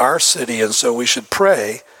for our city, and so we should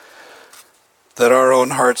pray that our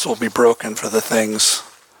own hearts will be broken for the things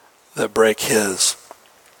that break his.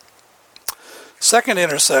 Second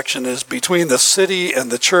intersection is between the city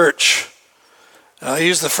and the church. I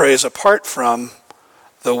use the phrase apart from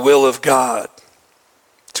the will of God.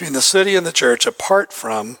 Between the city and the church, apart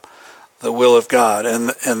from the will of God.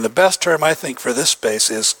 And the best term, I think, for this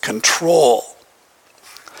space is control.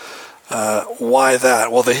 Why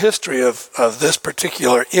that? Well, the history of this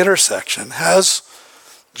particular intersection has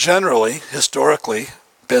generally, historically,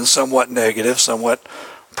 been somewhat negative, somewhat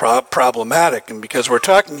problematic. And because we're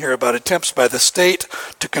talking here about attempts by the state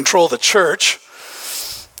to control the church,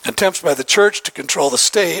 attempts by the church to control the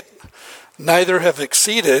state, neither have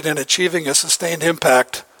exceeded in achieving a sustained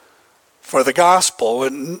impact for the gospel,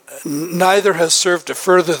 and neither has served to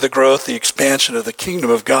further the growth, the expansion of the kingdom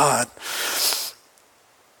of God.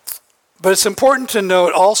 But it's important to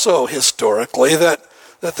note also historically that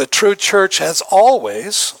the true church has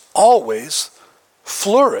always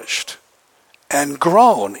flourished and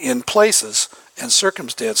grown in places and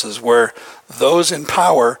circumstances where those in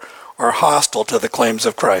power are hostile to the claims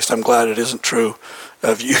of Christ. I'm glad it isn't true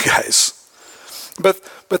of you guys.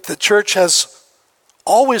 But the church has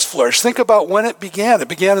always flourished. Think about when it began. It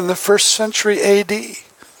began in the 1st century A.D.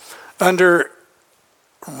 under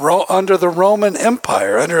the Roman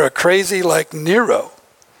Empire, under a crazy like Nero,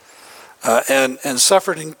 and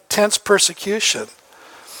suffered intense persecution.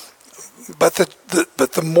 But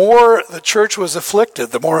the more the church was afflicted,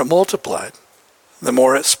 the more it multiplied, the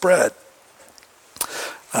more it spread.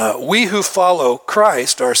 We who follow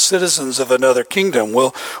Christ are citizens of another kingdom,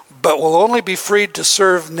 but will only be freed to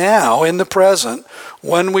serve now in the present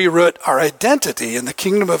when we root our identity in the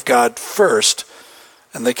kingdom of God first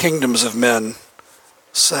and the kingdoms of men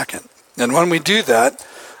second. And when we do that,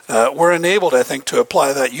 we're enabled, I think, to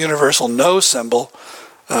apply that universal no symbol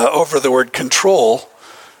over the word control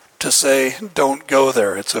to say, don't go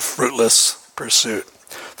there. It's a fruitless pursuit.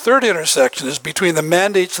 Third intersection is between the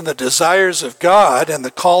mandates and the desires of God and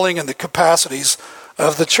the calling and the capacities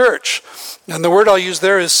of the church. And the word I'll use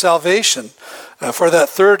there is salvation for that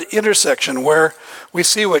third intersection where we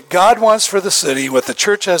see what God wants for the city, what the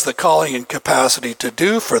church has the calling and capacity to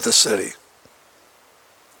do for the city,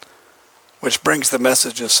 which brings the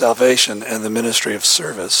message of salvation and the ministry of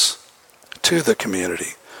service to the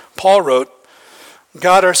community. Paul wrote,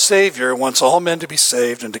 God our Savior wants all men to be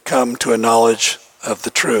saved and to come to a knowledge of the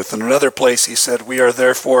truth. In another place he said, we are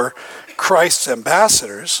therefore Christ's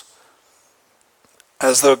ambassadors,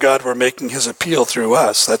 as though God were making his appeal through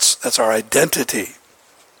us. That's our identity.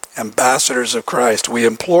 Ambassadors of Christ. We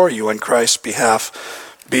implore you on Christ's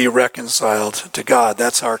behalf, be reconciled to God.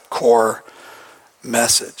 That's our core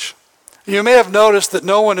message. You may have noticed that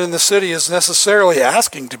no one in the city is necessarily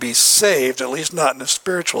asking to be saved, at least not in a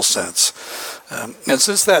spiritual sense. And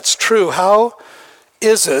since that's true, how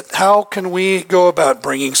can we go about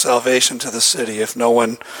bringing salvation to the city if no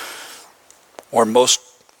one, or most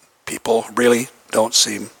people, really don't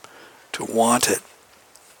seem to want it?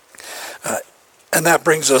 And that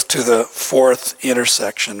brings us to the fourth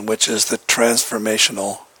intersection, which is the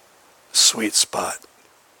transformational sweet spot.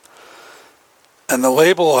 And the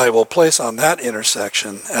label I will place on that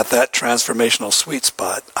intersection, at that transformational sweet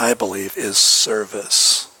spot, I believe, is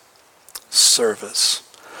service. Service.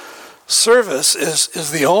 Service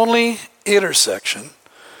is the only intersection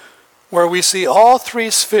where we see all three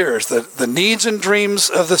spheres, the needs and dreams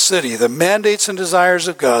of the city, the mandates and desires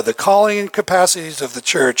of God, the calling and capacities of the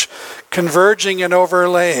church, converging and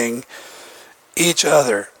overlaying each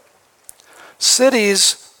other.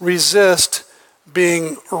 Cities resist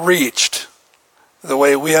being reached the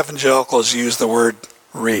way we evangelicals use the word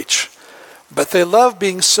reach. But they love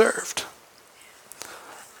being served.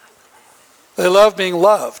 They love being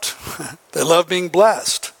loved. They love being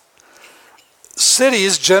blessed.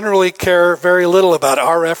 Cities generally care very little about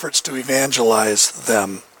our efforts to evangelize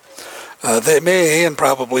them. They may and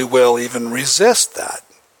probably will even resist that.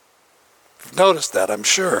 You've noticed that, I'm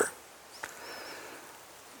sure.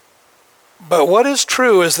 But what is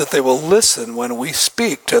true is that they will listen when we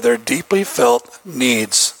speak to their deeply felt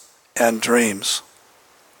needs and dreams.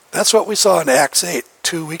 That's what we saw in Acts 8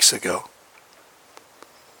 2 weeks ago,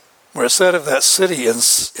 where it said of that city in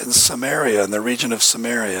Samaria, in the region of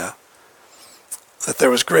Samaria, that there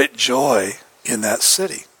was great joy in that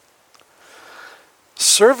city.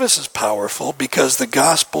 Service is powerful because the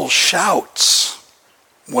gospel shouts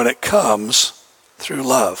when it comes through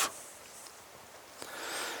love.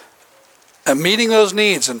 And meeting those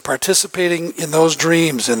needs and participating in those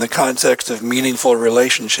dreams in the context of meaningful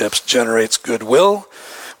relationships generates goodwill,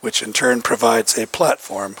 which in turn provides a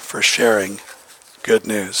platform for sharing good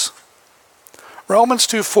news. Romans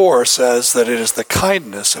 2:4 says that it is the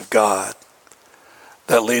kindness of God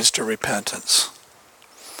that leads to repentance.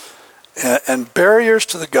 And barriers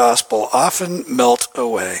to the gospel often melt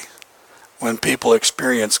away when people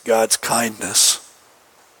experience God's kindness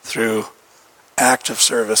through act of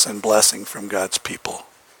service and blessing from God's people.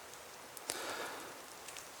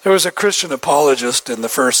 There was a Christian apologist in the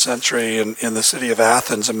first century in the city of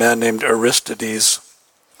Athens, a man named Aristides,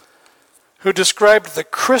 who described the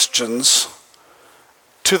Christians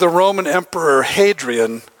to the Roman Emperor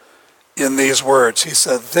Hadrian in these words. He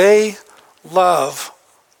said, "They love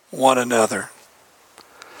one another.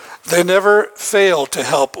 They never fail to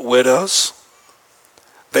help widows.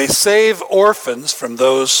 They save orphans from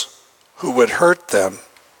those who would hurt them.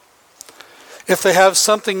 If they have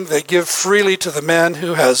something, they give freely to the man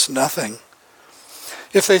who has nothing.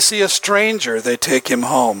 If they see a stranger, they take him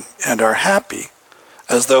home and are happy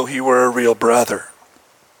as though he were a real brother."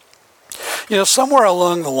 You know, somewhere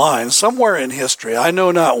along the line, somewhere in history, I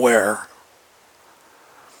know not where,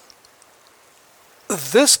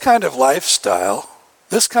 this kind of lifestyle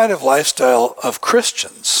of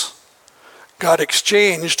Christians got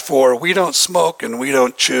exchanged for we don't smoke and we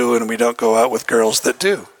don't chew and we don't go out with girls that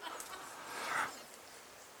do.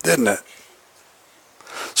 Didn't it?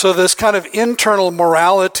 So this kind of internal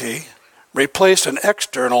morality replaced an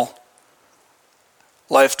external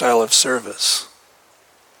lifestyle of service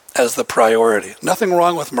as the priority. Nothing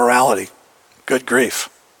wrong with morality. Good grief.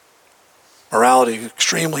 Morality is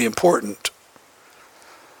extremely important.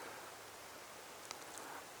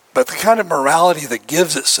 But the kind of morality that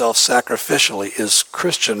gives itself sacrificially is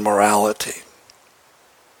Christian morality.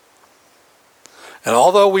 And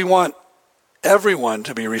although we want everyone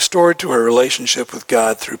to be restored to a relationship with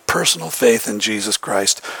God through personal faith in Jesus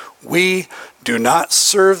Christ, we do not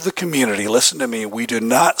serve the community. Listen to me. We do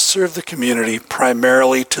not serve the community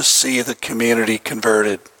primarily to see the community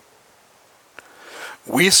converted.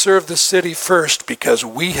 We serve the city first because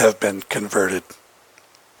we have been converted.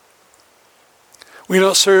 We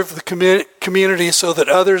don't serve the community so that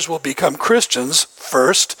others will become Christians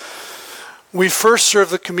first. We first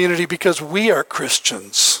serve the community because we are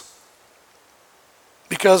Christians,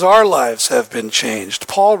 because our lives have been changed.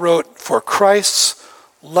 Paul wrote, "For Christ's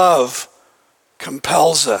love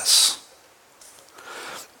compels us."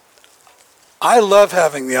 I love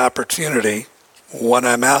having the opportunity when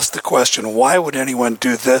I'm asked the question, why would anyone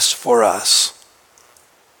do this for us?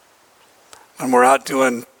 When we're out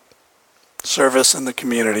doing service in the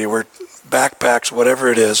community, we're backpacks,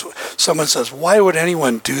 whatever it is, someone says, why would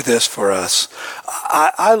anyone do this for us?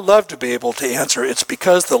 I love to be able to answer, it's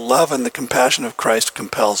because the love and the compassion of Christ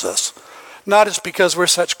compels us. Not it's because we're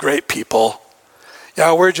such great people.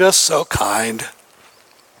 Yeah, we're just so kind.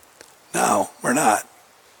 No, we're not.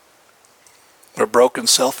 We're broken,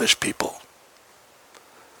 selfish people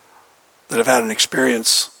that have had an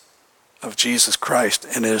experience of Jesus Christ,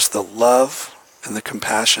 and it is the love and the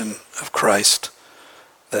compassion of Christ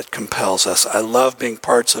that compels us. I love being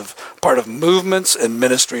part of movements and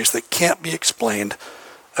ministries that can't be explained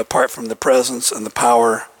apart from the presence and the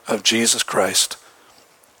power of Jesus Christ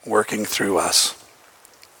working through us.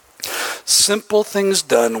 Simple things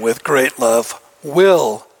done with great love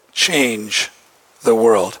will change the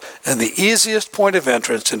world. And the easiest point of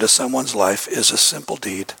entrance into someone's life is a simple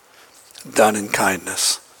deed done in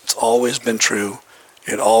kindness. It's always been true.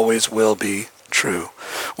 It always will be true.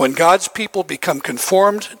 When God's people become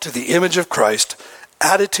conformed to the image of Christ,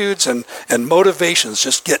 attitudes and motivations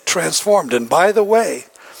just get transformed. And by the way,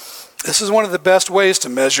 this is one of the best ways to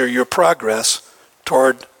measure your progress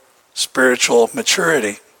toward spiritual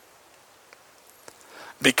maturity.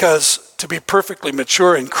 Because to be perfectly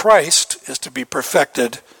mature in Christ is to be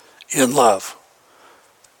perfected in love.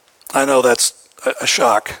 I know that's a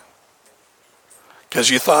shock, because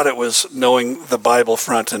you thought it was knowing the Bible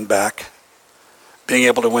front and back, being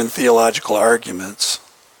able to win theological arguments.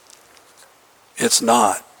 It's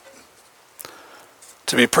not.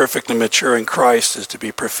 To be perfectly mature in Christ is to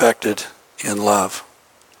be perfected in love.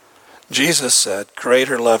 Jesus said,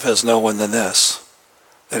 "Greater love has no one than this,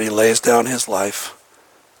 that he lays down his life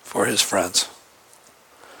for his friends."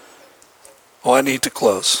 Well, I need to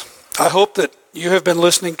close. I hope that you have been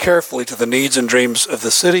listening carefully to the needs and dreams of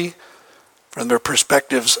the city from the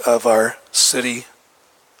perspectives of our city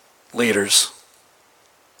leaders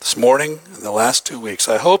this morning and the last 2 weeks.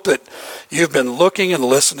 I hope that you've been looking and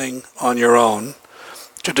listening on your own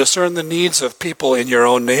to discern the needs of people in your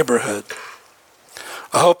own neighborhood.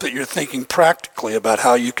 I hope that you're thinking practically about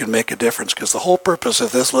how you can make a difference, because the whole purpose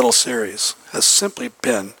of this little series has simply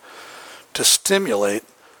been to stimulate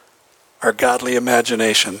our godly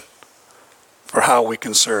imagination for how we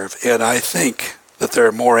can serve. And I think that there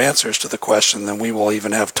are more answers to the question than we will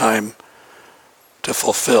even have time to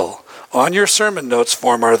fulfill. On your sermon notes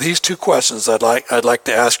form are these two questions I'd like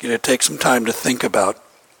to ask you to take some time to think about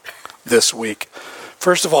this week.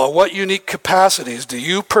 First of all, what unique capacities do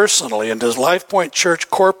you personally and does LifePoint Church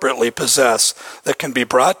corporately possess that can be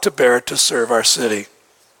brought to bear to serve our city?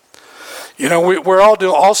 You know, we're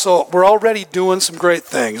already doing some great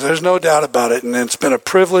things. There's no doubt about it, and it's been a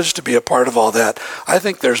privilege to be a part of all that. I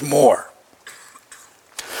think there's more.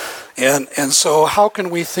 And so how can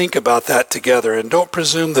we think about that together? And don't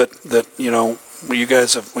presume that you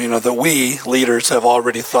guys have, that we leaders have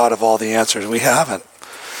already thought of all the answers. We haven't.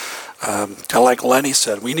 Kind of like Lenny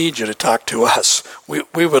said, we need you to talk to us.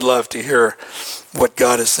 We would love to hear what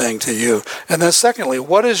God is saying to you. And then secondly,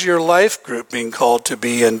 what is your life group being called to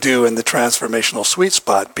be and do in the transformational sweet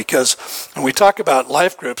spot? Because when we talk about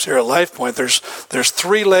life groups here at LifePoint, there's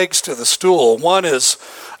three legs to the stool. One is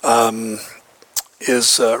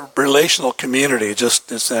relational community,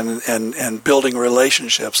 and building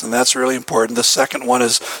relationships, and that's really important. The second one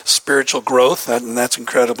is spiritual growth, and that's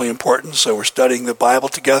incredibly important. So we're studying the Bible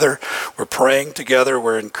together, we're praying together,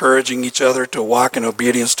 we're encouraging each other to walk in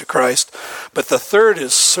obedience to Christ. But the third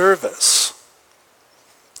is service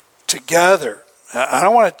together. I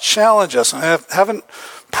don't want to challenge us. I haven't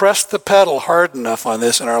pressed the pedal hard enough on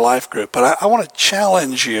this in our life group, but I want to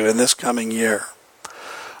challenge you in this coming year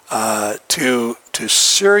to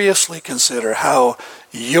seriously consider how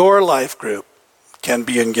your life group can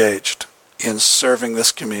be engaged in serving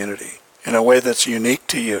this community in a way that's unique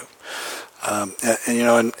to you. And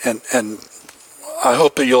I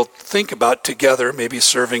hope that you'll think about together maybe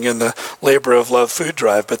serving in the Labor of Love food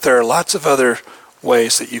drive, but there are lots of other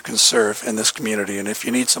ways that you can serve in this community. And if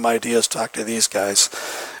you need some ideas, talk to these guys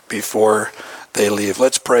before they leave.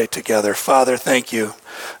 Let's pray together. Father, thank you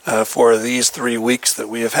for these 3 weeks that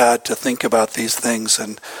we have had to think about these things.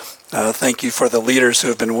 And thank you for the leaders who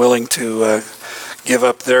have been willing to give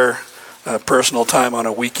up their personal time on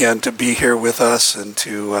a weekend to be here with us and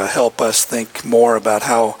to help us think more about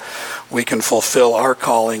how we can fulfill our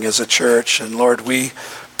calling as a church. And Lord, we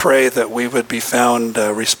pray that we would be found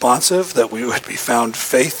responsive, that we would be found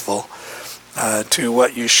faithful to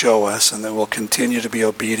what you show us, and that we'll continue to be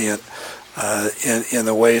obedient in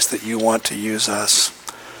the ways that you want to use us.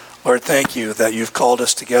 Lord, thank you that you've called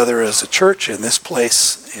us together as a church in this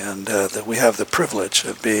place, and that we have the privilege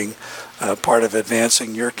of being part of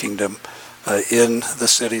advancing your kingdom in the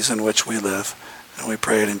cities in which we live. And we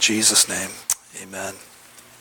pray it in Jesus' name. Amen.